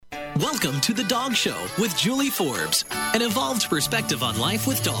Welcome to The Dog Show with Julie Forbes, an evolved perspective on life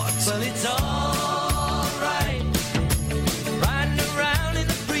with dogs. Well, it's all right. Riding around in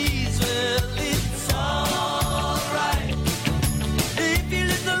the breeze. Well, it's all right. If you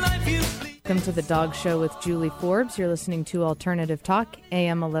live the life you please. Welcome to The Dog Show with Julie Forbes. You're listening to Alternative Talk,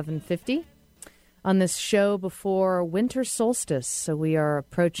 AM 1150. On this show before winter solstice, so we are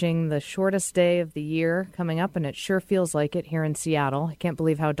approaching the shortest day of the year coming up, and it sure feels like it here in Seattle. I can't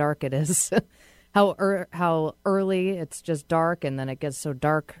believe how dark it is, how early it's just dark, and then it gets so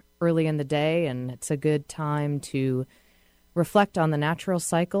dark early in the day, and it's a good time to reflect on the natural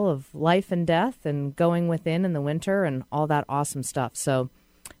cycle of life and death and going within in the winter and all that awesome stuff. So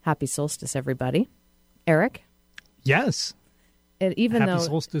happy solstice, everybody. Eric? Yes. Happy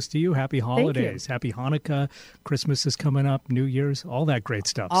solstice to you. Happy holidays. Happy Hanukkah. Christmas is coming up. New Year's. All that great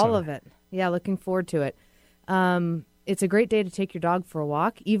stuff. All of it. Yeah, looking forward to it. It's a great day to take your dog for a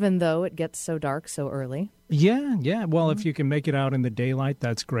walk, even though it gets so dark so early. Yeah. Well, if you can make it out in the daylight,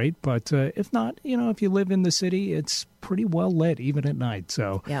 that's great. But if not, if you live in the city, it's pretty well lit even at night.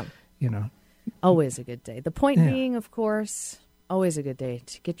 So, yeah. Always a good day. The point being, of course, always a good day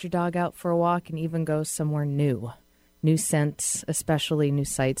to get your dog out for a walk and even go somewhere new. New scents, especially new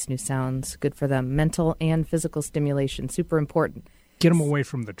sights, new sounds, good for them. Mental and physical stimulation, super important. Get them away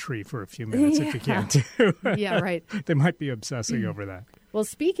from the tree for a few minutes if you can, too. Yeah, right. They might be obsessing over that. Well,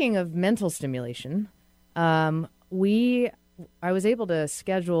 speaking of mental stimulation, I was able to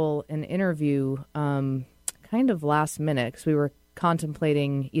schedule an interview kind of last minute because we were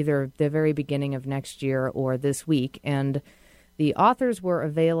contemplating either the very beginning of next year or this week, and the authors were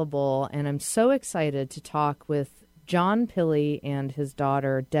available, and I'm so excited to talk with John Pilley and his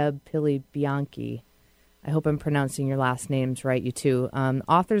daughter, Deb Pilley Bianchi. I hope I'm pronouncing your last names right, you two.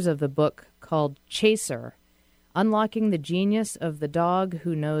 Authors of the book called Chaser, Unlocking the Genius of the Dog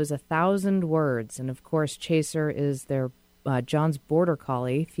Who Knows 1,000 Words. And, of course, Chaser is their John's border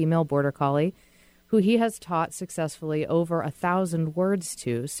collie, female border collie, who he has taught successfully over 1,000 words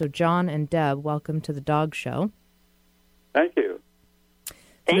to. So, John and Deb, welcome to the Dog Show. Thank you.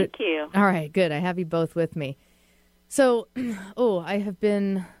 Thank you. All right, good. I have you both with me. So, I have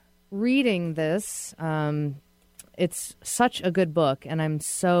been reading this. It's such a good book, and I'm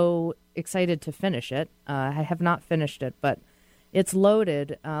so excited to finish it. I have not finished it, but it's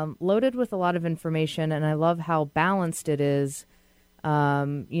loaded with a lot of information, and I love how balanced it is,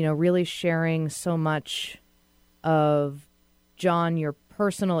 really sharing so much of, John, your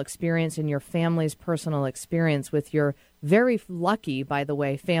personal experience and your family's personal experience with your very lucky, by the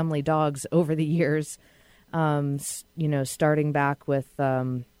way, family dogs over the years. Starting back with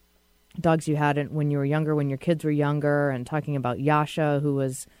dogs you had when you were younger, when your kids were younger, and talking about Yasha, who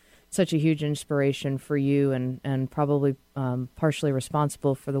was such a huge inspiration for you and probably partially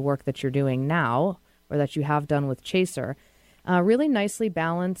responsible for the work that you're doing now, or that you have done with Chaser. Really nicely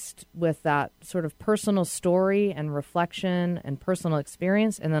balanced with that sort of personal story and reflection and personal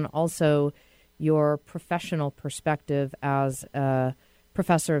experience, and then also your professional perspective as a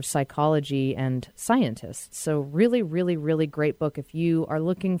professor of psychology and scientist. So really, really, really great book. If you are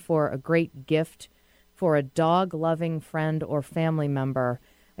looking for a great gift for a dog-loving friend or family member,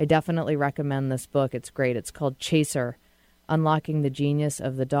 I definitely recommend this book. It's great. It's called Chaser, Unlocking the Genius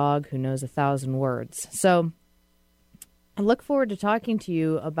of the Dog Who Knows 1,000 Words. So I look forward to talking to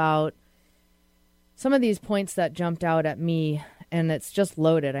you about some of these points that jumped out at me, and it's just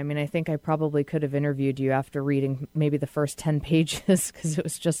loaded. I mean, I think I probably could have interviewed you after reading maybe the first 10 pages because it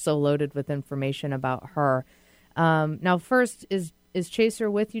was just so loaded with information about her. Now, first, is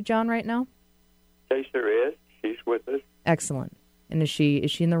Chaser with you, John, right now? Chaser is. She's with us. Excellent. And is she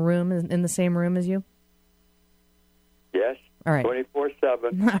in the room, in the same room as you? Yes. All right.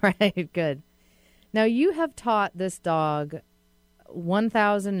 24/7. All right, good. Now, you have taught this dog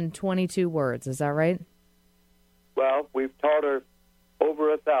 1,022 words. Is that right? Well, we've taught her over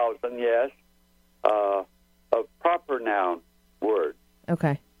 1,000, yes, of proper noun words.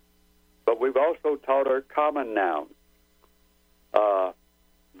 Okay. But we've also taught her common nouns,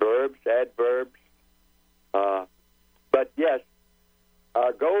 verbs, adverbs. But yes,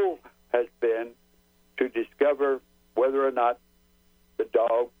 our goal has been to discover whether or not the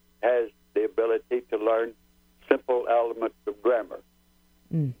dog has the ability to learn simple elements of grammar.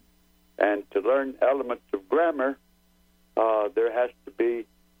 Mm. And to learn elements of grammar, there has to be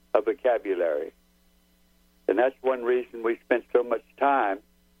a vocabulary. And that's one reason we spent so much time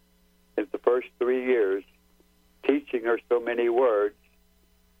in the first 3 years teaching her so many words,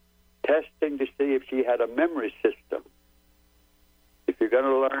 testing to see if she had a memory system. If you're going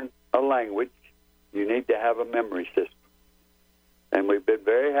to learn a language, you need to have a memory system. And we've been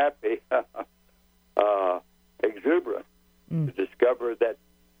very happy, exuberant, to discover that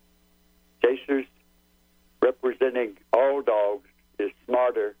Chaser's representing all dogs is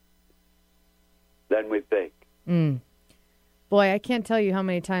smarter than we think. Boy, I can't tell you how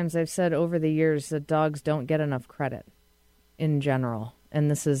many times I've said over the years that dogs don't get enough credit in general. And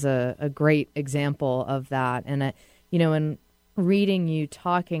this is a great example of that. And, in reading you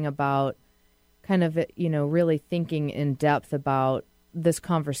talking about kind of, really thinking in depth about this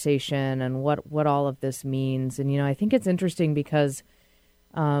conversation and what all of this means. And, I think it's interesting because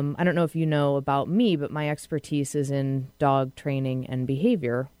I don't know if you know about me, but my expertise is in dog training and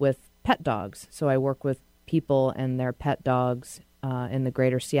behavior with pet dogs. So I work with people and their pet dogs in the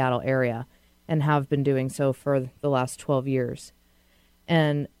greater Seattle area and have been doing so for the last 12 years.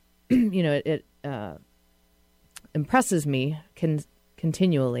 And, it impresses me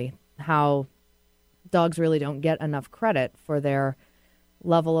continually how dogs really don't get enough credit for their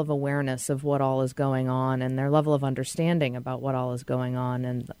level of awareness of what all is going on and their level of understanding about what all is going on.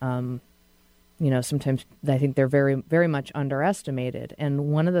 And, sometimes I think they're very, very much underestimated.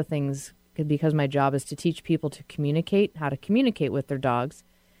 And one of the things, because my job is to teach people to communicate, how to communicate with their dogs,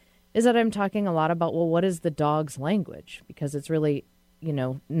 is that I'm talking a lot about, well, what is the dog's language? Because it's really,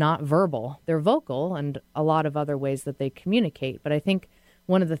 not verbal. They're vocal and a lot of other ways that they communicate. But I think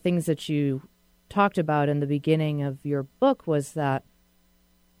one of the things that you talked about in the beginning of your book was that,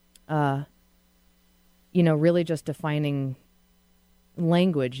 really just defining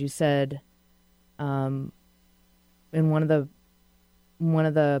language. You said in one of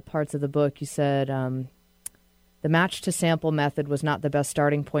the parts of the book, you said the match to sample method was not the best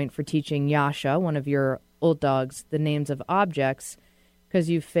starting point for teaching Yasha, one of your old dogs, the names of objects, because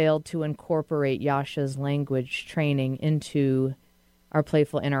you failed to incorporate Yasha's language training into our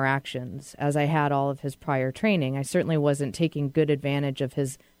playful interactions. As I had all of his prior training, I certainly wasn't taking good advantage of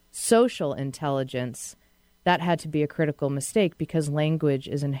his social intelligence. That had to be a critical mistake because language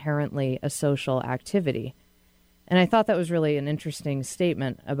is inherently a social activity. And I thought that was really an interesting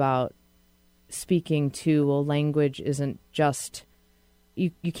statement about speaking to, well, language isn't just,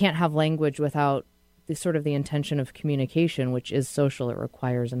 you can't have language without the sort of the intention of communication, which is social. It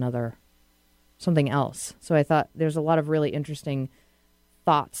requires something else. So I thought there's a lot of really interesting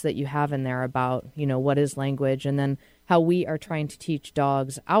thoughts that you have in there about, what is language, and then how we are trying to teach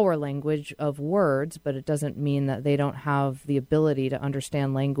dogs our language of words, but it doesn't mean that they don't have the ability to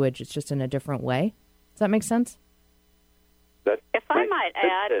understand language. It's just in a different way. Does that make sense? If I might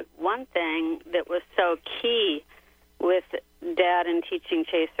add one thing that was so key with Dad in teaching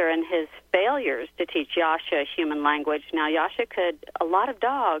Chaser and his failures to teach Yasha human language. Now, a lot of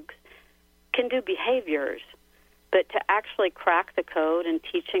dogs can do behaviors, but to actually crack the code and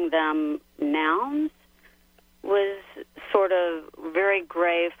teaching them nouns was sort of very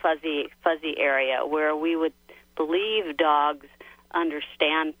gray, fuzzy area where we would believe dogs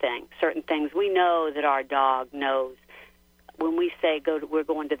understand things, certain things. We know that our dog knows. When we say we're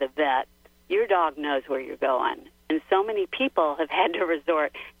going to the vet, your dog knows where you're going. And so many people have had to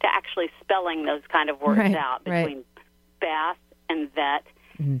resort to actually spelling those kind of words out between bath and vet.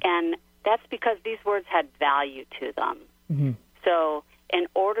 Mm-hmm. And that's because these words had value to them. Mm-hmm. So in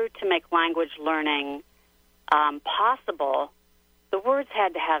order to make language learning possible, the words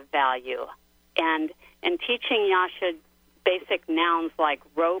had to have value. And in teaching Yasha basic nouns like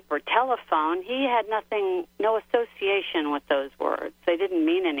rope or telephone, he had no association with those words. They didn't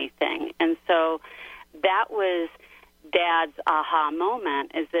mean anything. And so that was Dad's aha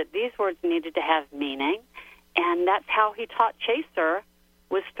moment, is that these words needed to have meaning. And that's how he taught Chaser,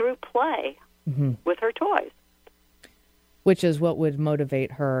 was through play with her toys. Which is what would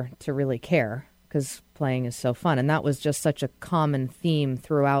motivate her to really care, because playing is so fun. And that was just such a common theme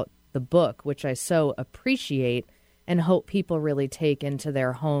throughout the book, which I so appreciate and hope people really take into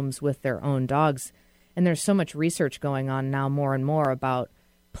their homes with their own dogs. And there's so much research going on now more and more about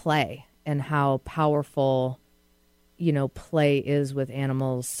play and how powerful, play is with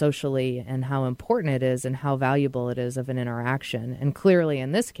animals socially and how important it is and how valuable it is of an interaction. And clearly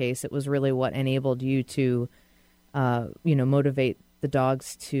in this case, it was really what enabled you to, motivate the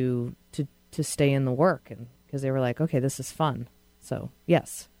dogs to stay in the work, and because they were like, okay, this is fun. So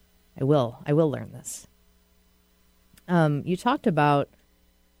yes, I will learn this. You talked about,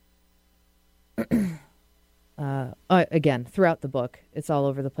 again, throughout the book, it's all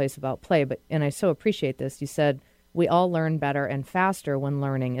over the place about play, and I so appreciate this. You said, we all learn better and faster when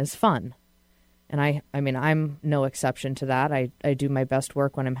learning is fun. And I mean, I'm no exception to that. I do my best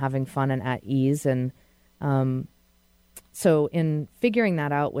work when I'm having fun and at ease. And so in figuring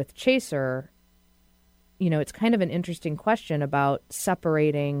that out with Chaser, it's kind of an interesting question about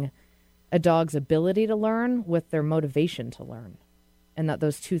separating a dog's ability to learn with their motivation to learn, and that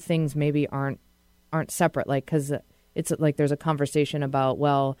those two things maybe aren't separate. Like, because it's like there's a conversation about,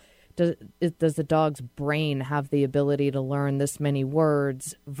 well, does the dog's brain have the ability to learn this many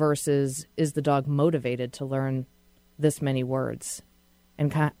words versus is the dog motivated to learn this many words? And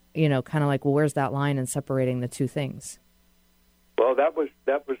kind of like, well, where's that line in separating the two things? Well, that was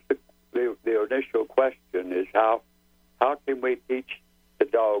the initial question: is how can we teach the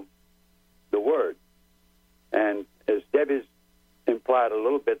dog the word? And as Debbie's implied a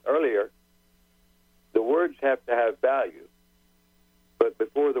little bit earlier, the words have to have value. But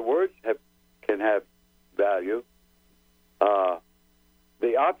before the words can have value,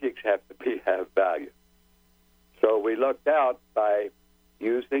 the objects have to have value. So we looked out by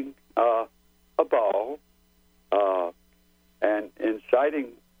using a ball and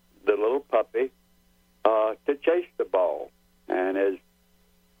inciting the little puppy to chase the ball. And as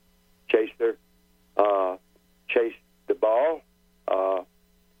Chaser chased the ball,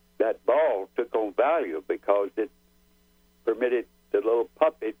 that ball took on value because it permitted the little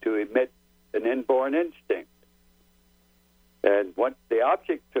puppy to emit an inborn instinct. And once the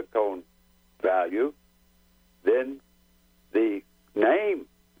object took on value, then the name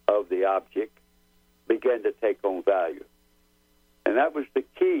of the object began to take on value. And that was the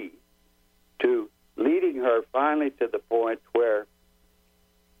key to leading her finally to the point where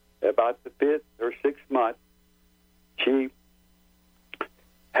about the 5th or 6th month, she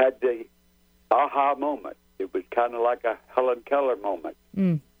had the aha moment. It was kind of like a Helen Keller moment.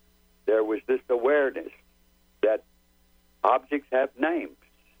 There was this awareness that objects have names,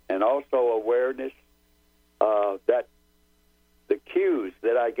 and also awareness that the cues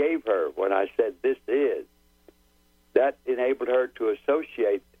that I gave her when I said this is, that enabled her to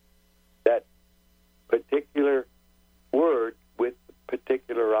associate that particular word with a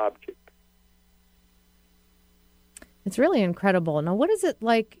particular object. It's really incredible. Now, what is it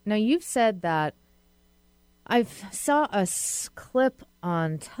like? Now, you've said that I saw a clip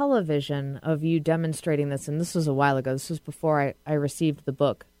on television of you demonstrating this, and this was a while ago. This was before I received the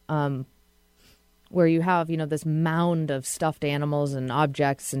book, where you have, this mound of stuffed animals and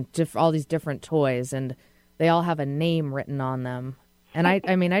objects and all these different toys, and they all have a name written on them. And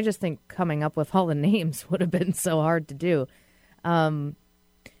I just think coming up with all the names would have been so hard to do. And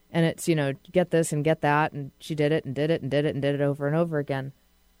it's, get this and get that, and she did it and did it and did it and did it over and over again.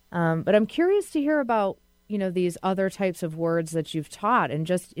 But I'm curious to hear about, these other types of words that you've taught, and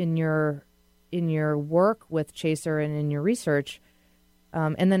just in your work with Chaser and in your research,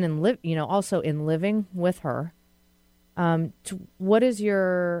 and then also in living with her. What is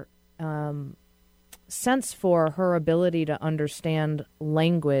your sense for her ability to understand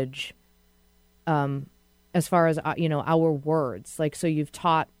language, as far as our words? Like, so you've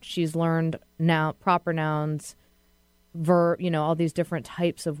taught, she's learned now proper nouns, verb, all these different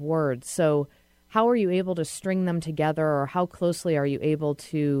types of words. So how are you able to string them together, or how closely are you able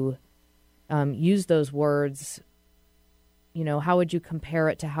to use those words? How would you compare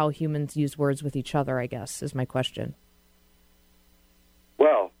it to how humans use words with each other, I guess, is my question.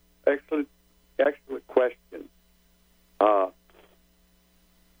 Well, excellent question.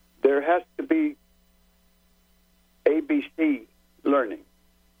 There has to be ABC learning.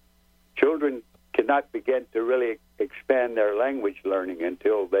 Children cannot begin to really expand their language learning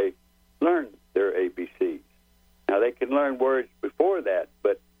until they learn their ABCs. Now, they can learn words before that,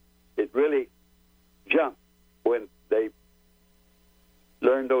 but it really jumps when they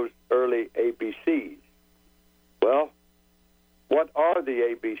learn those early ABCs. Well, what are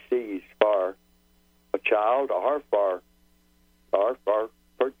the ABCs for a child or for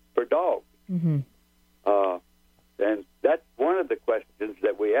dogs? Mm-hmm. And that's one of the questions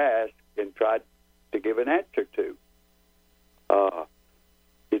that we ask and try to give an answer to.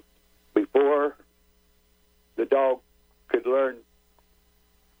 Before the dog could learn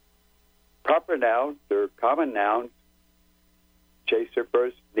proper nouns or common nouns, Chaser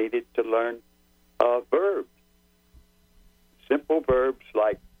first needed to learn verbs. Simple verbs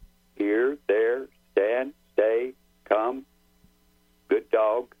like here, there, stand, stay, come, good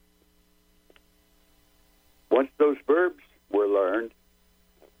dog. Once those verbs were learned,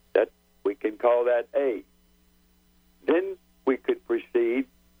 that we can call that A. Then we could proceed,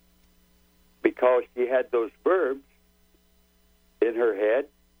 because she had those verbs in her head,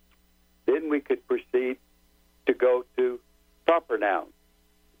 then we could proceed to go to proper nouns.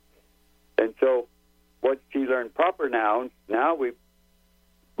 And so once she learned proper nouns, now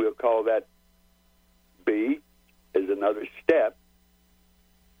we'll call that B as another step.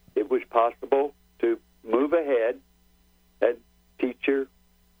 It was possible to move ahead and teach her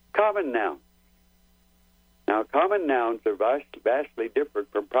common nouns. Now, common nouns are vastly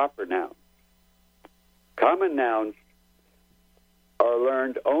different from proper nouns. Common nouns are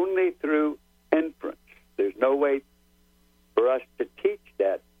learned only through inference. There's no way for us to teach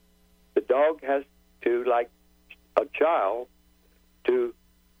that. The dog has to, like a child, to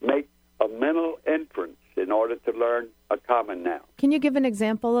make a mental inference in order to learn a common noun. Can you give an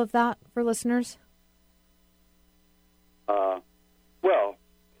example of that for listeners? Well,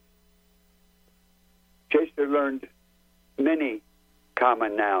 Chaser learned many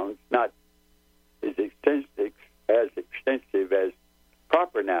common nouns, not as extensive as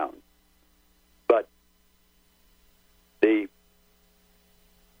proper nouns, but the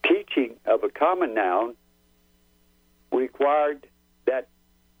teaching of a common noun required that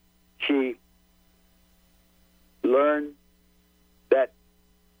she learn that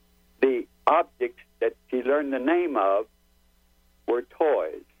the objects that she learned the name of were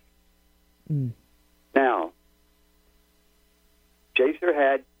toys. Now, Chaser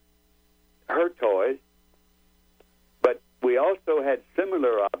had her toys, but we also had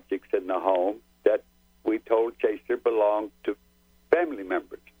similar objects in the home that we told Chaser belonged to family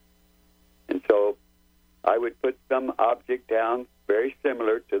members. And so I would put some object down very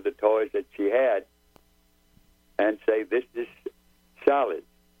similar to the toys that she had and say, this is solid,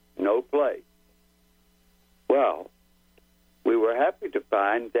 no play. Well, we were happy to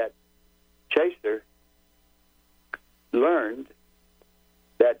find that Chaser learned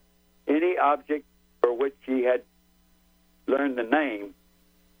that any object for which she had learned the name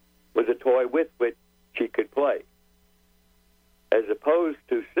was a toy with which she could play, as opposed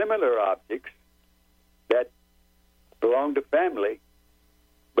to similar objects that belonged to family,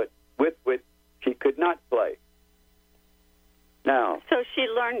 but with which she could not play. Now, so she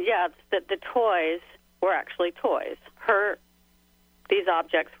learned, yes, that the toys were actually toys. These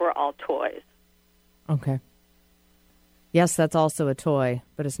objects were all toys. Okay. Yes, that's also a toy,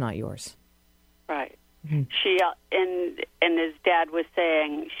 but it's not yours. Right. Mm-hmm. She and as Dad was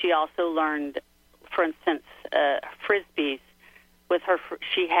saying, she also learned, for instance, frisbees. With her,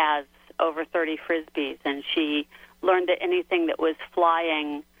 she has over 30 frisbees, and she learned that anything that was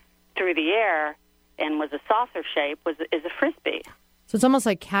flying through the air and was a saucer shape is a frisbee. So it's almost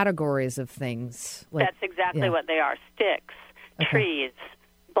like categories of things. Like, that's exactly what they are: sticks, trees,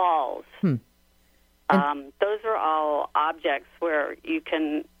 balls. Those are all objects where you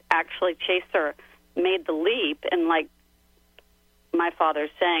can actually, Chaser made the leap, and like my father's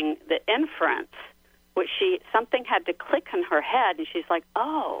saying, the inference, which something had to click in her head, and she's like,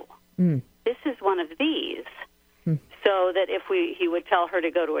 oh, this is one of these. So that if he would tell her to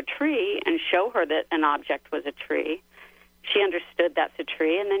go to a tree and show her that an object was a tree, she understood that's a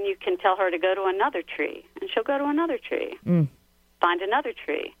tree, and then you can tell her to go to another tree, and she'll go to another tree, find another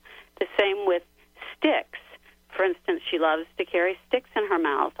tree. The same with sticks. For instance, she loves to carry sticks in her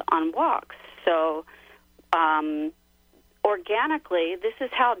mouth on walks. So organically, this is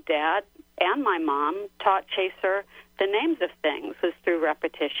how Dad and my mom taught Chaser the names of things, was through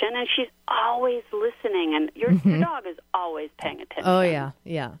repetition, and she's always listening, and your dog is always paying attention. Oh, yeah.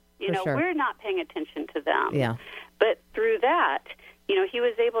 You know, sure. We're not paying attention to them. Yeah. But through that, you know, he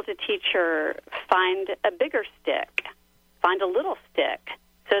was able to teach her find a bigger stick, find a little stick,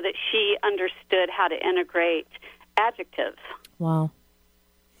 so that she understood how to integrate adjectives. Wow.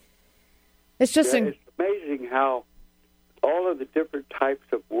 It's just it's amazing how all of the different types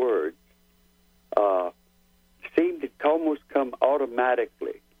of words seem to almost come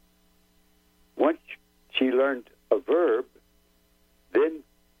automatically. Once she learned a verb, then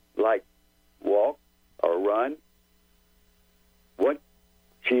like walk or run, once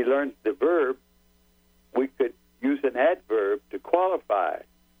she learned the verb, we could use an adverb to qualify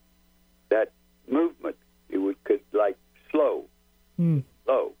that movement. Could like slow,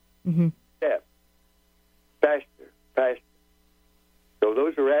 slow, step, faster. So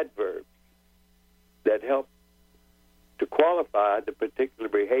those are adverbs that help to qualify the particular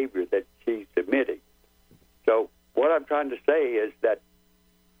behavior that she's emitting. So what I'm trying to say is that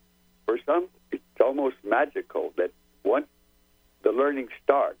for some, it's almost magical that once the learning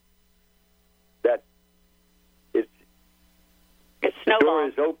starts, that the door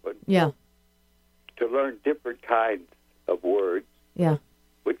is open. Yeah. To learn different kinds of words,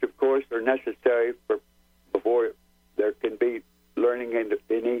 which of course are necessary before there can be learning into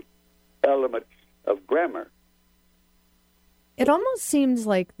any elements of grammar. It almost seems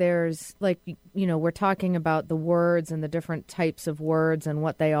like there's, like, you know, we're talking about the words and the different types of words and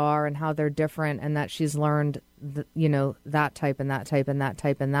what they are and how they're different, and that she's learned, that type and that type and that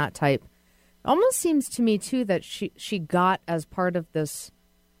type and that type. Almost seems to me, too, that she got as part of this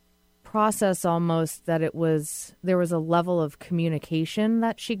process almost that there was a level of communication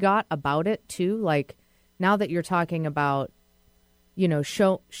that she got about it, too. Like, now that you're talking about,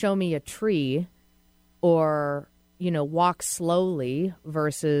 show me a tree or, walk slowly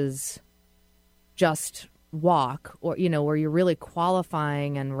versus just walk, or, where you're really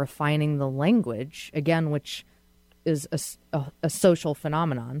qualifying and refining the language, again, which is a social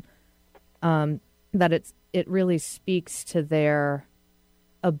phenomenon, that it really speaks to their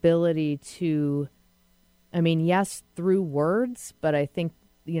ability to, yes, through words, but I think,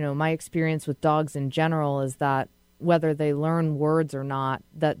 my experience with dogs in general is that whether they learn words or not,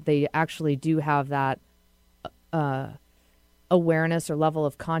 that they actually do have that awareness or level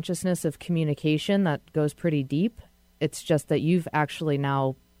of consciousness of communication that goes pretty deep. It's just that you've actually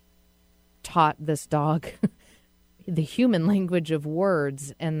now taught this dog the human language of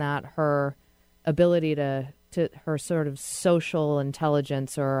words, and that her ability to her sort of social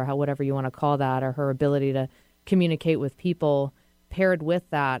intelligence, or whatever you want to call that, or her ability to communicate with people paired with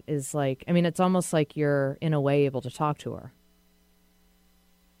that is like, it's almost like you're in a way able to talk to her.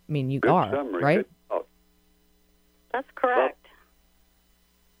 You Good are, summary. right? That's correct.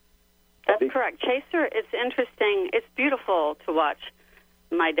 That's correct. Chaser, it's interesting. It's beautiful to watch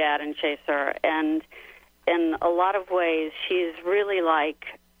my dad and Chaser. And in a lot of ways, she's really like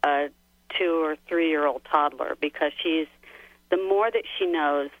a 2 or 3-year-old toddler, because the more that she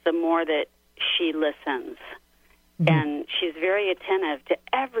knows, the more that she listens. Mm-hmm. And she's very attentive to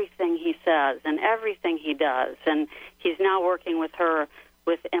everything he says and everything he does. And he's now working with her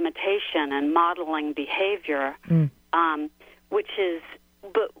with imitation and modeling behavior, which is,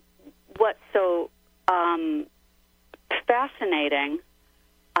 but what's so fascinating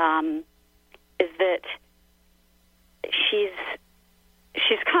is that she's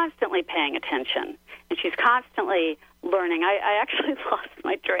constantly paying attention, and she's constantly learning. I actually lost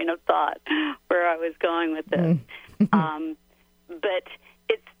my train of thought where I was going with this. But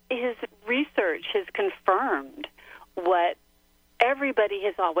his research has confirmed what everybody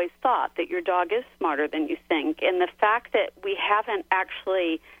has always thought, that your dog is smarter than you think. And the fact that we haven't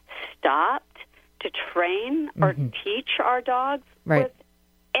actually stopped to train or teach our dogs with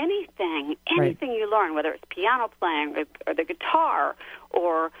anything you learn, whether it's piano playing or the guitar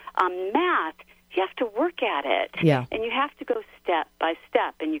or math, you have to work at it. Yeah. And you have to go step by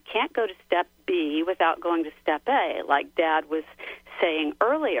step. And you can't go to step B without going to step A, like Dad was saying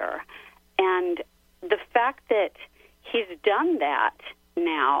earlier. And the fact that he's done that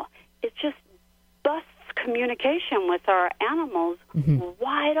now, it just busts communication with our animals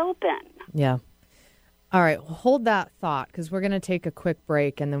wide open. Yeah. All right, well, hold that thought, because we're going to take a quick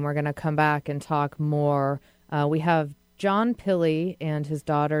break, and then we're going to come back and talk more. We have John Pilley and his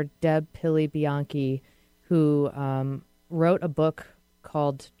daughter, Deb Pilley Bianchi, who wrote a book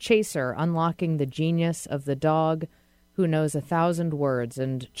called Chaser, Unlocking the Genius of the Dog Who Knows 1,000 Words.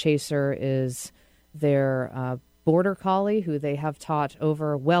 And Chaser is their border collie, who they have taught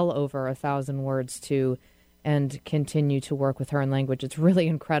well over 1,000 words to, and continue to work with her in language. It's really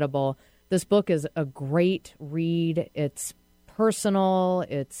incredible. This book is a great read. It's personal.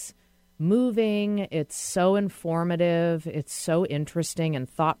 It's moving. It's so informative. It's so interesting and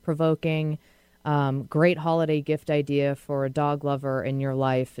thought-provoking. Great holiday gift idea for a dog lover in your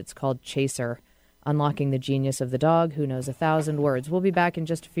life. It's called Chaser, Unlocking the Genius of the Dog Who Knows 1,000 Words. We'll be back in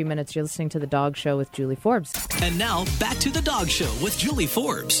just a few minutes. You're listening to The Dog Show with Julie Forbes. And now, back to The Dog Show with Julie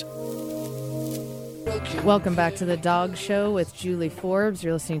Forbes. Welcome back to The Dog Show with Julie Forbes.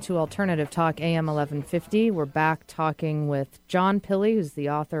 You're listening to Alternative Talk AM 1150. We're back talking with John Pilley, who's the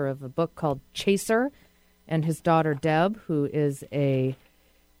author of a book called Chaser, and his daughter Deb, who is a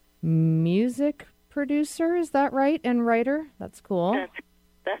music producer, is that right? And writer? That's cool.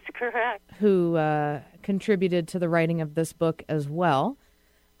 That's correct. Who contributed to the writing of this book as well.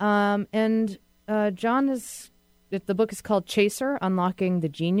 And John the book is called Chaser, Unlocking the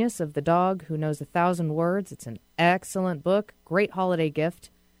Genius of the Dog Who Knows 1,000 Words. It's an excellent book, great holiday gift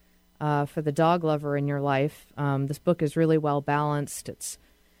for the dog lover in your life. This book is really well balanced. It's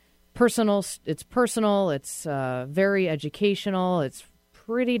personal. It's very educational. It's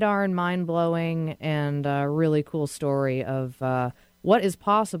pretty darn mind-blowing, and a really cool story of what is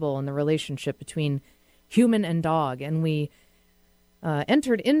possible in the relationship between human and dog. And we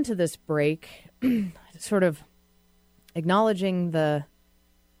entered into this break sort of acknowledging the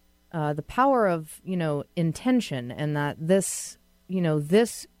power of, intention, and that this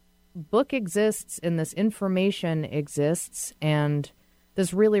book exists and this information exists, and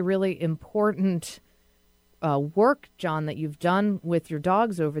this really, really important work, John, that you've done with your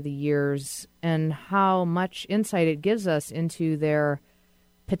dogs over the years and how much insight it gives us into their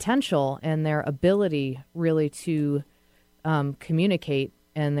potential and their ability really to communicate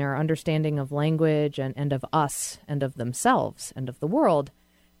and their understanding of language and of us and of themselves and of the world,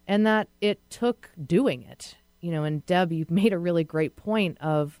 and that it took doing it. And Deb, you made a really great point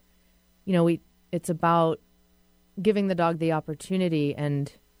of, it's about giving the dog the opportunity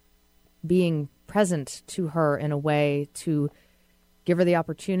and being present to her in a way to give her the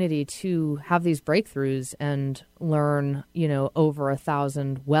opportunity to have these breakthroughs and learn, over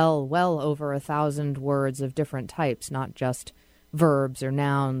 1,000, well over 1,000 words of different types, not just verbs or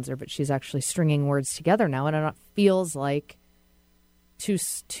nouns, but she's actually stringing words together now. And it feels like, to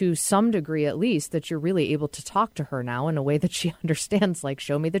some degree at least, that you're really able to talk to her now in a way that she understands, like,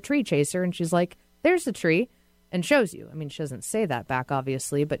 show me the tree, Chaser. And she's like, there's the tree, and shows you. I mean, she doesn't say that back,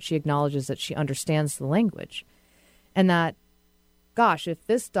 obviously, but she acknowledges that she understands the language. And that, gosh, if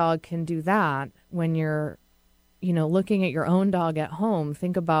this dog can do that when you're, looking at your own dog at home,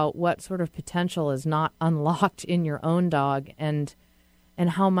 think about what sort of potential is not unlocked in your own dog, and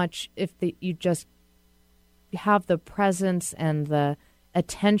how much, if you just have the presence and the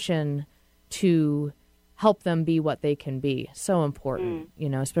attention to help them be what they can be. So important,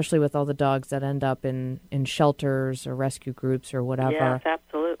 especially with all the dogs that end up in shelters or rescue groups or whatever. Yes,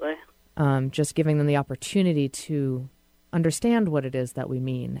 absolutely. Just giving them the opportunity to understand what it is that we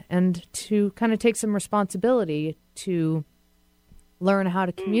mean and to kind of take some responsibility to learn how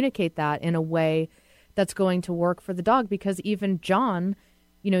to communicate that in a way that's going to work for the dog. Because even John,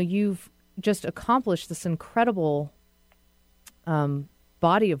 you've just accomplished this incredible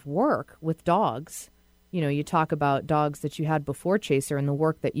body of work with dogs. You talk about dogs that you had before Chaser and the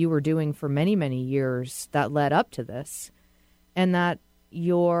work that you were doing for many, many years that led up to this, and that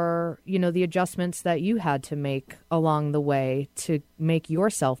the adjustments that you had to make along the way to make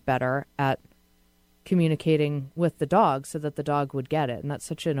yourself better at communicating with the dog so that the dog would get it. And that's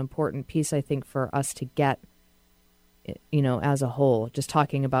such an important piece, I think, for us to get, as a whole, just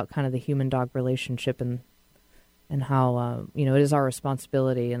talking about kind of the human-dog relationship and how, it is our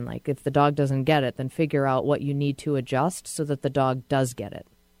responsibility. And, like, if the dog doesn't get it, then figure out what you need to adjust so that the dog does get it.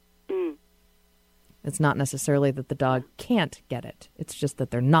 It's not necessarily that the dog can't get it. It's just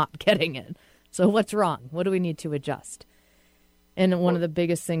that they're not getting it. So what's wrong? What do we need to adjust? And one of the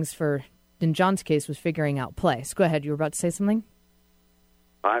biggest things in John's case was figuring out play. So go ahead. You were about to say something?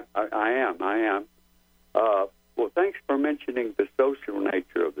 I am. Well, thanks for mentioning the social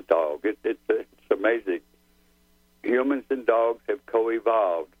nature of the dog. It's amazing. Humans and dogs have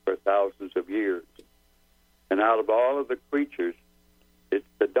co-evolved for thousands of years. And out of all of the creatures, it's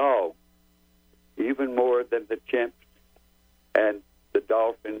the dog, even more than the chimps and the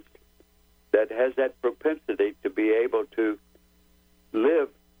dolphins, that has that propensity to be able to live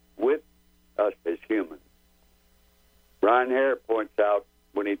with us as humans. Brian Hare points out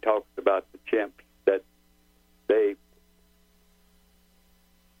when he talks about the chimps that they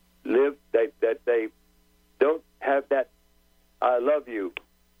live, that they don't have that "I love you,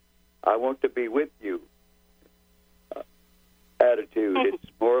 I want to be with you" attitude.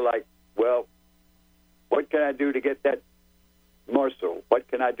 It's more like, well, what can I do to get that morsel? What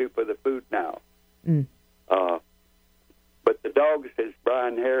can I do for the food now? But the dogs, as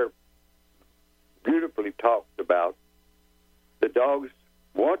Brian Hare beautifully talked about, the dogs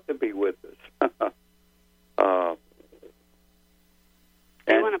want to be with us.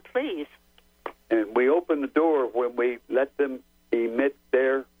 They want to please. And we open the door when we let them emit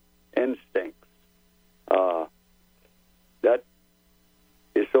their instincts. That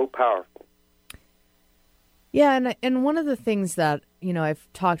is so powerful. Yeah, and one of the things that,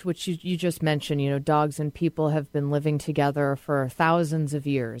 I've talked, which you just mentioned, dogs and people have been living together for thousands of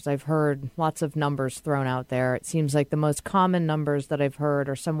years. I've heard lots of numbers thrown out there. It seems like the most common numbers that I've heard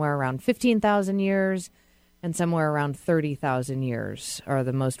are somewhere around 15,000 years and somewhere around 30,000 years are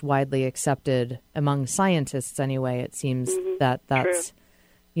the most widely accepted among scientists anyway. It seems that's,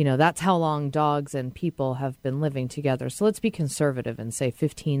 that's how long dogs and people have been living together. So let's be conservative and say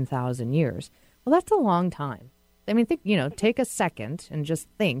 15,000 years. Well, that's a long time. I mean, take a second and just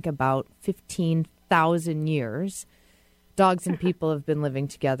think about 15,000 years. Dogs and people have been living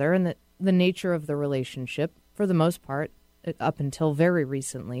together, and the nature of the relationship, for the most part, up until very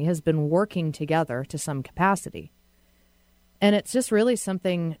recently, has been working together to some capacity. And it's just really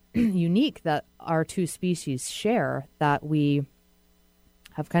something unique that our two species share, that we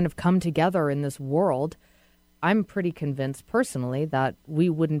have kind of come together in this world. I'm pretty convinced personally that we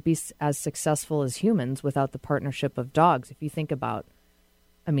wouldn't be as successful as humans without the partnership of dogs. If you think about,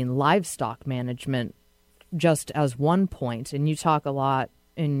 livestock management just as one point. And you talk a lot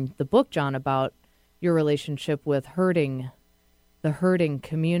in the book, John, about your relationship with the herding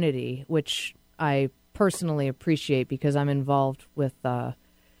community, which I personally appreciate because I'm involved with,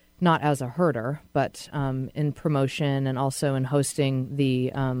 not as a herder, but in promotion and also in hosting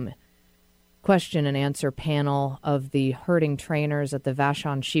the question and answer panel of the herding trainers at the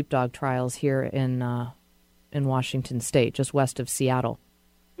Vashon Sheepdog Trials here in Washington State, just west of Seattle.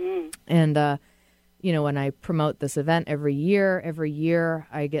 And, when I promote this event every year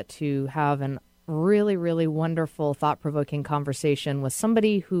I get to have an really, really wonderful, thought-provoking conversation with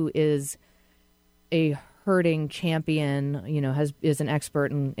somebody who is a herding champion, is an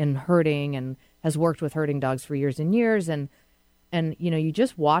expert in herding and has worked with herding dogs for years and years. And you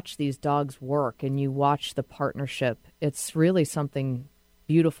just watch these dogs work and you watch the partnership. It's really something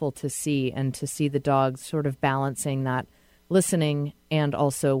beautiful to see, and to see the dogs sort of balancing that listening and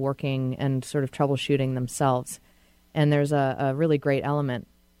also working and sort of troubleshooting themselves. And there's a really great element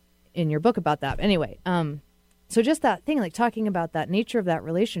in your book about that. Anyway, so just that thing, like talking about that nature of that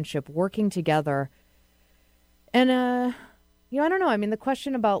relationship, working together. And, I don't know. I mean, the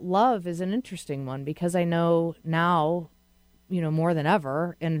question about love is an interesting one because I know now, more than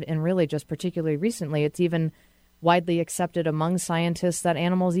ever, and really just particularly recently, it's even widely accepted among scientists that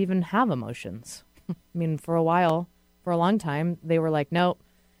animals even have emotions. I mean, for a long time, they were like, no,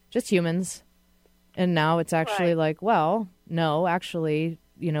 just humans. And now it's actually like, well, no, actually,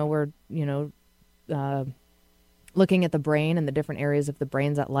 we're, looking at the brain and the different areas of the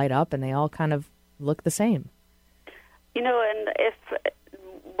brains that light up, and they all kind of look the same. And if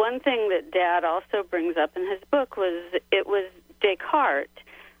one thing that Dad also brings up in his book was Descartes,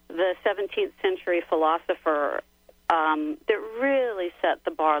 the 17th century philosopher, that really set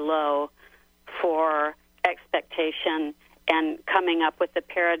the bar low for expectation and coming up with the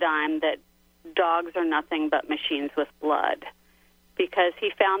paradigm that dogs are nothing but machines with blood, because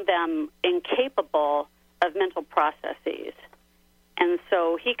he found them incapable of mental processes. And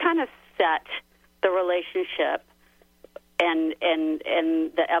so he kind of set the relationship and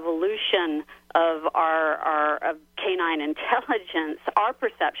the evolution of our canine intelligence, our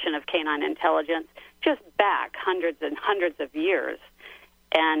perception of canine intelligence, just back hundreds and hundreds of years.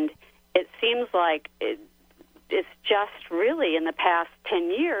 And it seems like it's just really in the past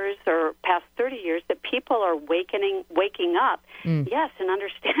 10 years or past 30 years that people are waking up, yes, and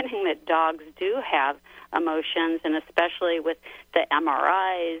understanding that dogs do have emotions, and especially with the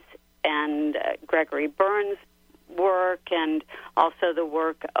MRIs and Gregory Burns' work, and also the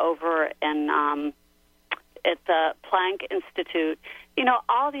work over in at the Planck Institute,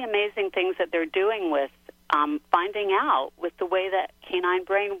 all the amazing things that they're doing with finding out with the way that canine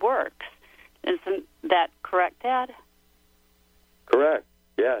brain works. Isn't that correct, Dad? Correct,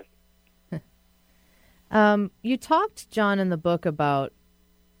 yes. You talked, John, in the book about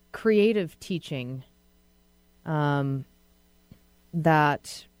creative teaching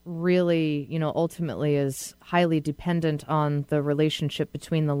that really, ultimately is highly dependent on the relationship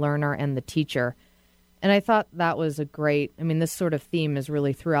between the learner and the teacher. And I thought that was this sort of theme is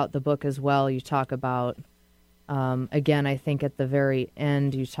really throughout the book as well. You talk about, again, I think at the very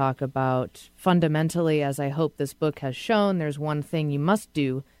end, you talk about fundamentally, as I hope this book has shown, there's one thing you must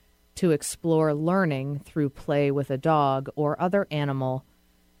do to explore learning through play with a dog or other animal,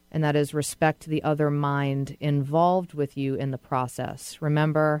 and that is respect the other mind involved with you in the process.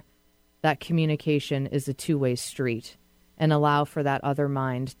 Remember that communication is a two-way street, and allow for that other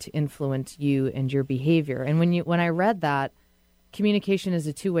mind to influence you and your behavior. And when I read that, communication is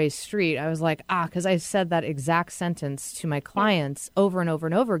a two-way street, I was like, because I said that exact sentence to my clients over and over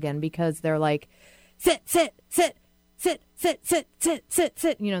and over again, because they're like, sit, sit, sit, sit, sit, sit, sit, sit,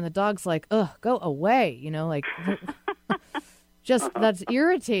 sit. And the dog's like, ugh, go away. Just that's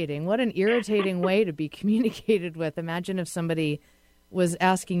irritating. What an irritating way to be communicated with. Imagine if somebody was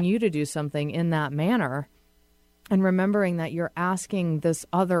asking you to do something in that manner, and remembering that you're asking this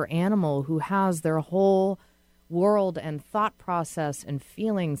other animal who has their whole world and thought process and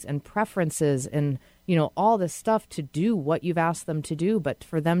feelings and preferences and, all this stuff to do what you've asked them to do, but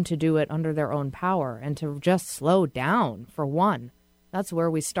for them to do it under their own power and to just slow down for one. That's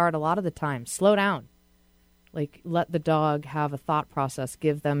where we start a lot of the time. Slow down. Like, let the dog have a thought process,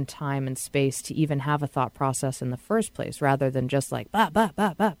 give them time and space to even have a thought process in the first place, rather than just like, bah, bah,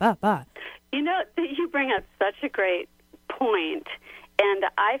 bah, bah, bah, bah. You bring up such a great point, and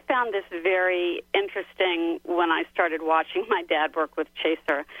I found this very interesting when I started watching my dad work with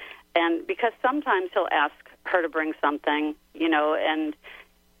Chaser, and because sometimes he'll ask her to bring something, and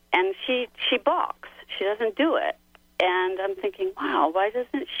she balks. She doesn't do it. And I'm thinking, wow, why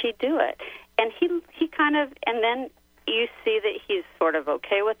doesn't she do it? And he kind of, and then you see that he's sort of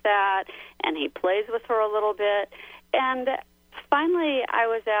okay with that, and he plays with her a little bit. And finally, I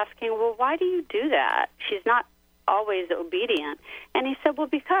was asking, well, why do you do that? She's not always obedient. And he said, well,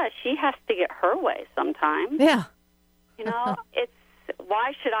 because she has to get her way sometimes. Yeah. You know, it's,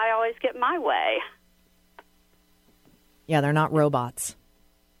 why should I always get my way? Yeah, they're not robots.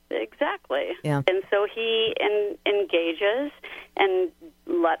 Exactly. Yeah. And so he engages and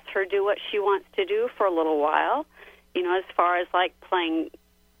lets her do what she wants to do for a little while, you know, as far as like playing,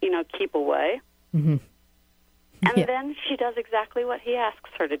 you know, keep away. Mm-hmm. And then she does exactly what he asks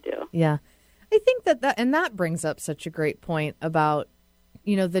her to do. Yeah. I think that brings up such a great point about,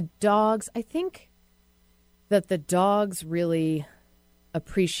 you know, the dogs. I think that the dogs really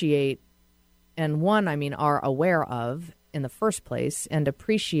appreciate, and are aware of in the first place, and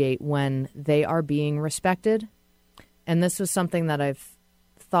appreciate when they are being respected. And this was something that I've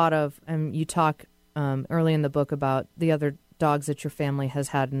thought of, and you talk early in the book about the other dogs that your family has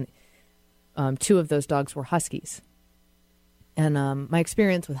had, and two of those dogs were Huskies. And my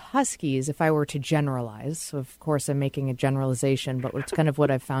experience with Huskies, if I were to generalize, so of course I'm making a generalization, but it's kind of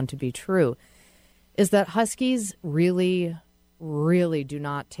what I've found to be true, is that Huskies really, really do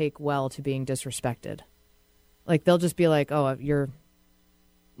not take well to being disrespected. Like, they'll just be like, oh, you're,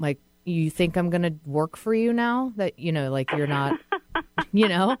 like, you think I'm going to work for you now? That, you know, like, you're not, you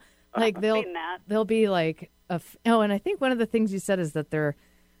know? Like, they'll be like, and I think one of the things you said is that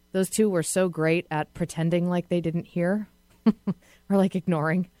those two were so great at pretending like they didn't hear. Or like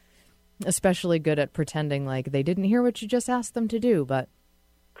ignoring, especially good at pretending like they didn't hear what you just asked them to do. But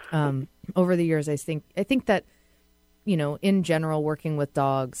over the years, I think that, you know, in general, working with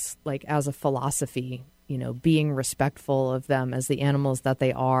dogs, like as a philosophy, you know, being respectful of them as the animals that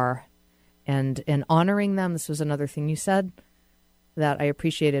they are, and honoring them. This was another thing you said that I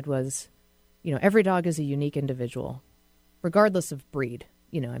appreciated was, you know, every dog is a unique individual, regardless of breed.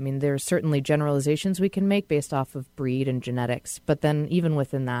 You know, I mean, there's certainly generalizations we can make based off of breed and genetics, but then even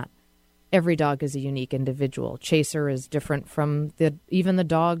within that, every dog is a unique individual. Chaser is different from even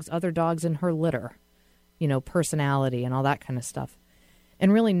the other dogs in her litter, you know, personality and all that kind of stuff.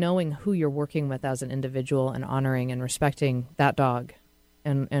 And really knowing who you're working with as an individual and honoring and respecting that dog,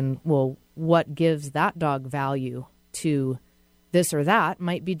 and well, what gives that dog value to this or that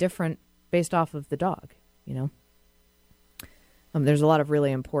might be different based off of the dog, you know. There's a lot of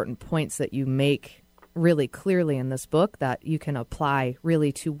really important points that you make really clearly in this book that you can apply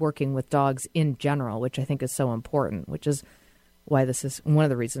really to working with dogs in general, which I think is so important, which is why this is one of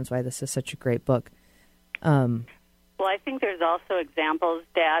the reasons why this is such a great book. Well, I think there's also examples,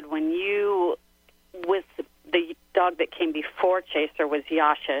 Dad, when you, with the dog that came before Chaser was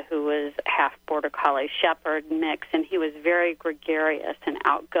Yasha, who was half Border Collie Shepherd mix, and he was very gregarious and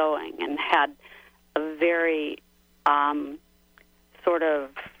outgoing and had a very sort of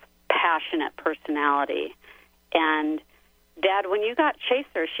passionate personality. And, Dad, when you got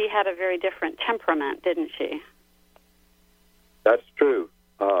Chaser, she had a very different temperament, didn't she? That's true.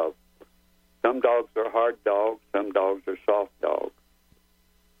 Some dogs are hard dogs. Some dogs are soft dogs.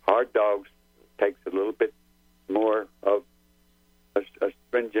 Hard dogs takes a little bit more of a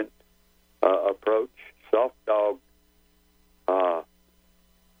stringent approach. Soft dog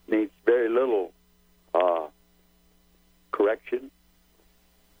needs very little correction.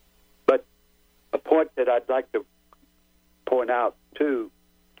 But a point that I'd like to point out, too,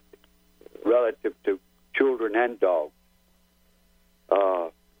 relative to children and dogs,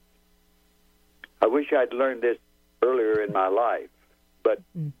 I wish I'd learned this earlier in my life, but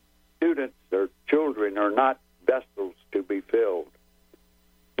students or children are not vessels to be filled.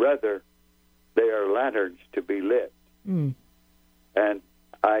 Rather, they are lanterns to be lit. And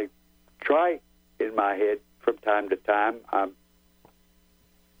I try in my head from time to time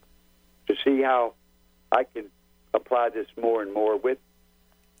to see how I can apply this more and more with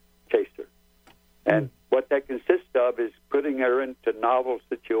Chaser. And what that consists of is putting her into novel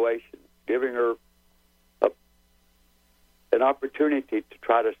situations, giving her an opportunity to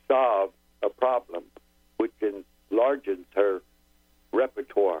try to solve a problem, which enlarges her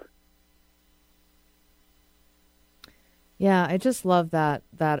repertoire. Yeah, I just love that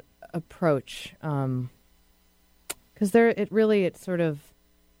approach, because it sort of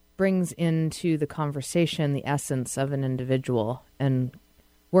brings into the conversation the essence of an individual and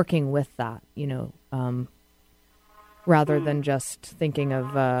working with that, you know, rather than just thinking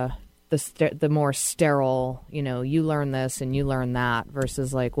of the more sterile, you know, you learn this and you learn that,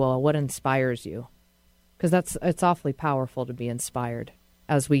 versus like, well, what inspires you? Because it's awfully powerful to be inspired,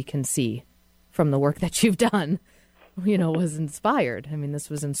 as we can see from the work that you've done. was inspired. I mean, this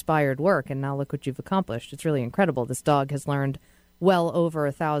was inspired work, and now look what you've accomplished. It's really incredible. This dog has learned well over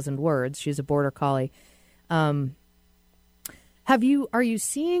 1,000 words. She's a border collie. Are you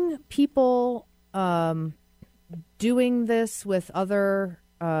seeing people doing this with other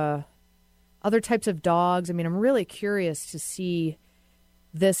types of dogs? I mean, I'm really curious to see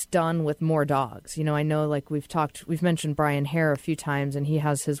this done with more dogs. I know, like we've mentioned Brian Hare a few times, and he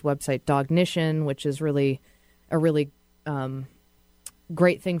has his website Dognition, which is really a really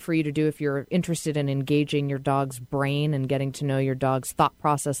great thing for you to do if you're interested in engaging your dog's brain and getting to know your dog's thought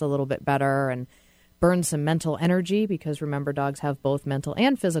process a little bit better and burn some mental energy, because remember, dogs have both mental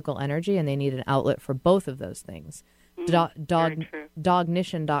and physical energy, and they need an outlet for both of those things.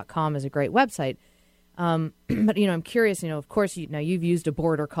 Dognition.com is a great website. But, I'm curious, of course, now you've used a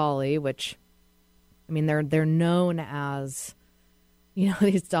border collie, which, I mean, they're known as,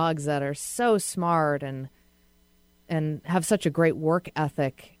 these dogs that are so smart and have such a great work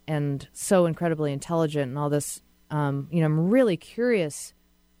ethic and so incredibly intelligent and all this. I'm really curious.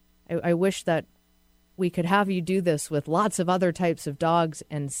 I wish that we could have you do this with lots of other types of dogs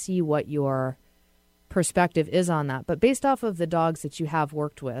and see what your perspective is on that. But based off of the dogs that you have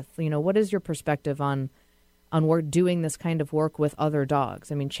worked with, what is your perspective on doing this kind of work with other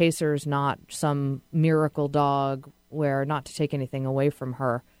dogs? I mean, Chaser's not some miracle dog where, not to take anything away from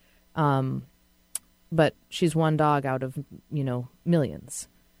her, but she's one dog out of, millions.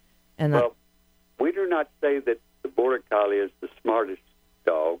 And well, we do not say that the Border Collie is the smartest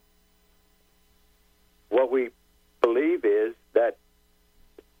dog. What we believe is that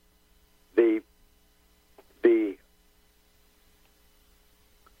the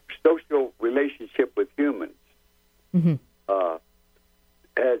social relationship with humans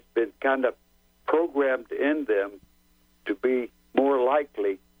has been kind of programmed in them to be more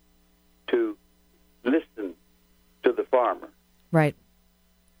likely to listen to the farmer. Right.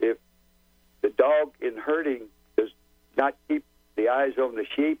 If the dog in herding does not keep the eyes on the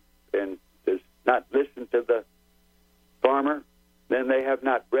sheep and does not listen to the farmer, then they have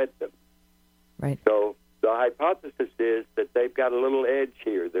not bred them. Right. So the hypothesis is that they've got a little edge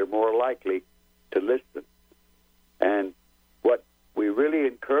here. They're more likely to listen. And what we really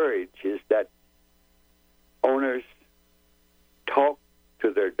encourage is that owners talk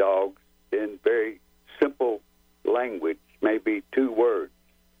to their dogs in very simple language, maybe 2 words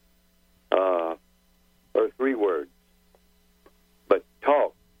or 3 words. But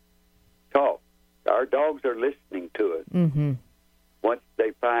talk. Our dogs are listening to it once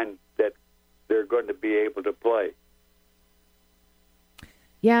they find that they're going to be able to play.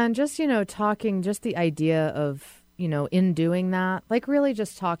 Yeah, and just, talking, just the idea of, in doing that, like really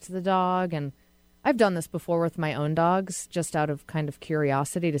just talk to the dog. And I've done this before with my own dogs, just out of kind of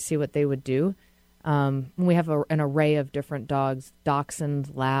curiosity to see what they would do. We have an array of different dogs,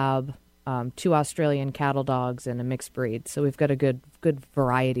 Dachshund, Lab, 2 Australian cattle dogs, and a mixed breed. So we've got a good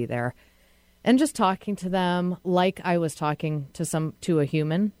variety there. And just talking to them like I was talking to a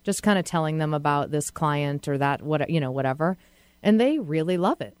human, just kind of telling them about this client or that, whatever. And they really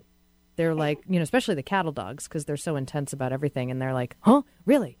love it. They're like, especially the cattle dogs, because they're so intense about everything. And they're like, huh,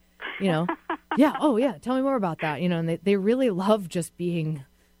 really? Yeah, oh yeah, tell me more about that. And they really love just being,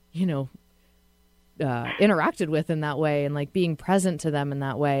 interacted with in that way, and like being present to them in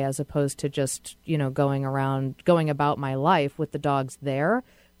that way, as opposed to just, going about my life with the dogs there,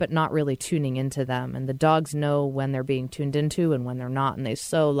 but not really tuning into them. And the dogs know when they're being tuned into and when they're not, and they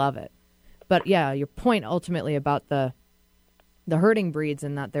so love it. But yeah, your point ultimately about the herding breeds,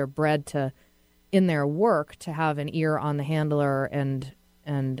 and that they're bred to, in their work, to have an ear on the handler and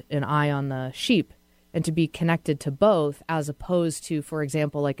an eye on the sheep, and to be connected to both, as opposed to, for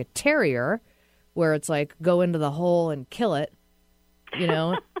example, like a terrier, where it's like, go into the hole and kill it,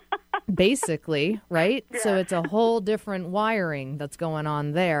 basically, right? Yeah. So it's a whole different wiring that's going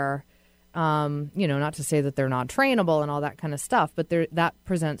on there. Not to say that they're not trainable and all that kind of stuff, but that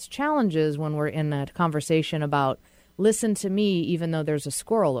presents challenges when we're in a conversation about listen to me, even though there's a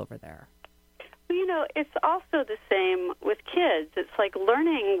squirrel over there. Well, it's also the same with kids. It's like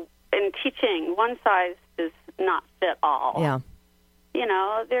learning and teaching. One size does not fit all. Yeah.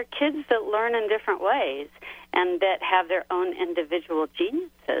 They're kids that learn in different ways and that have their own individual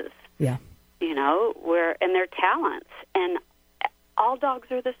geniuses. Yeah. And their talents. And all dogs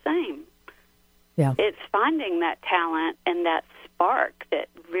are the same. Yeah. It's finding that talent and that spark that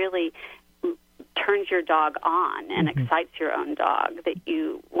really turns your dog on and excites your own dog that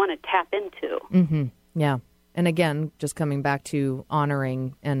you want to tap into. Mm-hmm. Yeah. And again, just coming back to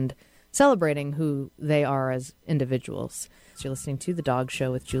honoring and celebrating who they are as individuals. You're listening to The Dog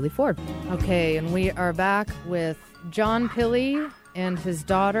Show with Julie Forbes. Okay, and we are back with John Pilley and his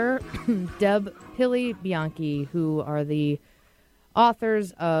daughter, Deb Pilley Bianchi, who are the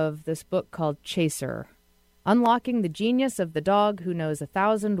authors of this book called Chaser, Unlocking the Genius of the Dog Who Knows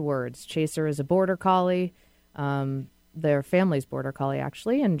 1,000 Words. Chaser is a border collie, their family's border collie,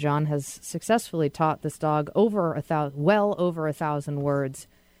 actually, and John has successfully taught this dog well over 1,000 words,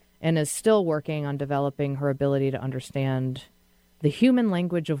 and is still working on developing her ability to understand the human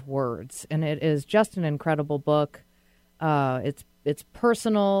language of words. And it is just an incredible book. It's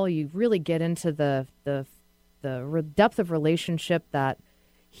personal. You really get into the depth of relationship that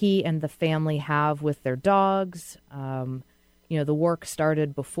he and the family have with their dogs. The work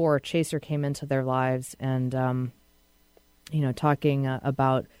started before Chaser came into their lives, and talking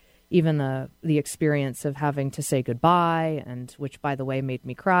about even the experience of having to say goodbye, and which, by the way, made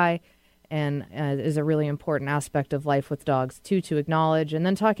me cry, and is a really important aspect of life with dogs, too, to acknowledge. And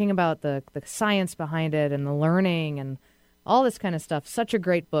then talking about the science behind it and the learning and all this kind of stuff. Such a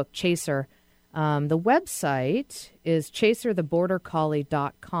great book, Chaser. The website is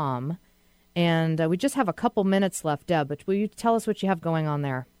chaserthebordercollie.com. And we just have a couple minutes left, Deb, but will you tell us what you have going on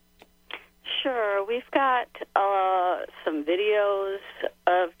there? Sure. We've got some videos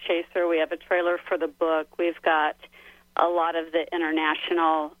of Chaser. We have a trailer for the book. We've got a lot of the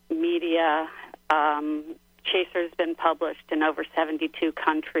international media. Chaser's been published in over 72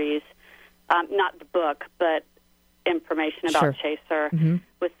 countries. Not the book, but information about Chaser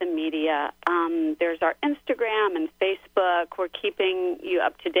with the media. There's our Instagram and Facebook. We're keeping you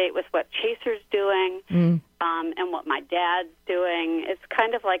up to date with what Chaser's doing and what my dad's doing. It's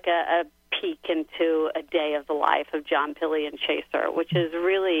kind of like a peek into a day of the life of John Pilley and Chaser, which is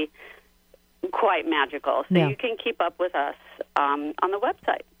really quite magical. So you can keep up with us on the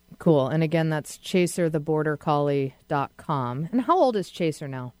website. Cool. And again, that's chaserthebordercollie.com. And how old is Chaser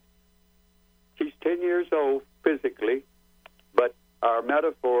now? She's 10 years old physically, but our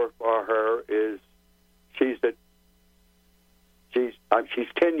metaphor for her is she's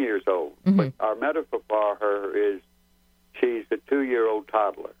 10 years old, but our metaphor for her is she's a 2-year-old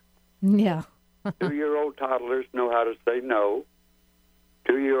toddler. Yeah. 2-year-old toddlers know how to say no.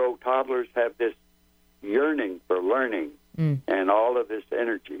 2-year-old toddlers have this yearning for learning and all of this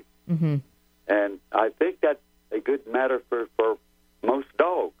energy. And I think that's a good metaphor for most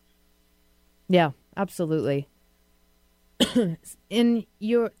dogs. Yeah, absolutely. In in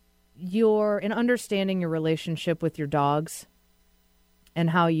understanding your relationship with your dogs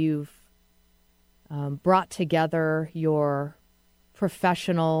and how you've brought together your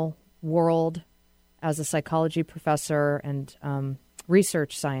professional world as a psychology professor and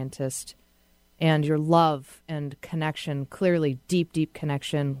research scientist, and your love and connection, clearly deep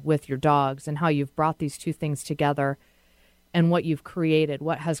connection with your dogs, and how you've brought these two things together and what you've created,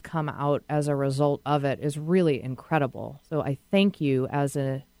 what has come out as a result of it is really incredible. So I thank you as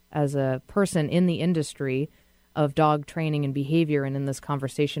a person in the industry of dog training and behavior, and in this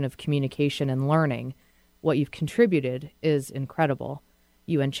conversation of communication and learning. What you've contributed is incredible.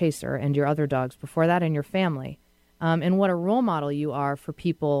 You and Chaser and your other dogs before that, and your family. And what a role model you are for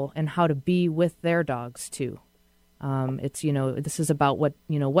people and how to be with their dogs too. It's, this is about what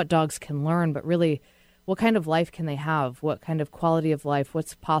dogs can learn, but really what kind of life can they have? What kind of quality of life?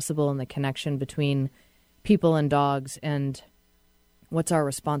 What's possible in the connection between people and dogs, and what's our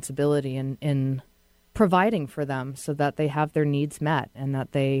responsibility in providing for them so that they have their needs met and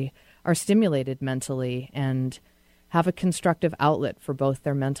that they are stimulated mentally and have a constructive outlet for both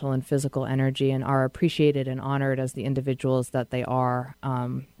their mental and physical energy, and are appreciated and honored as the individuals that they are.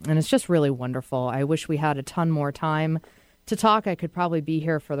 And it's just really wonderful. I wish we had a ton more time to talk. I could probably be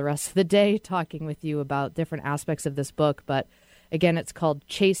here for the rest of the day talking with you about different aspects of this book. But again, it's called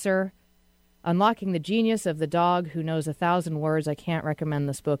Chaser, Unlocking the Genius of the Dog Who Knows 1,000 Words. I can't recommend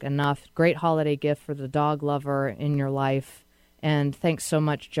this book enough. Great holiday gift for the dog lover in your life. And thanks so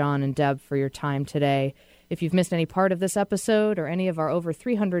much, John and Deb, for your time today. If you've missed any part of this episode or any of our over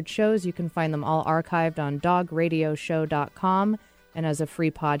 300 shows, you can find them all archived on dogradioshow.com and as a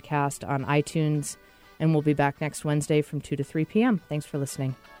free podcast on iTunes. And we'll be back next Wednesday from 2 to 3 p.m. Thanks for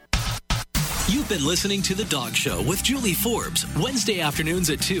listening. You've been listening to The Dog Show with Julie Forbes, Wednesday afternoons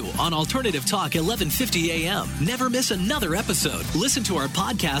at 2 on Alternative Talk 1150 a.m. Never miss another episode. Listen to our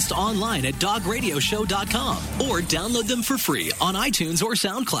podcast online at dogradioshow.com or download them for free on iTunes or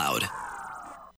SoundCloud.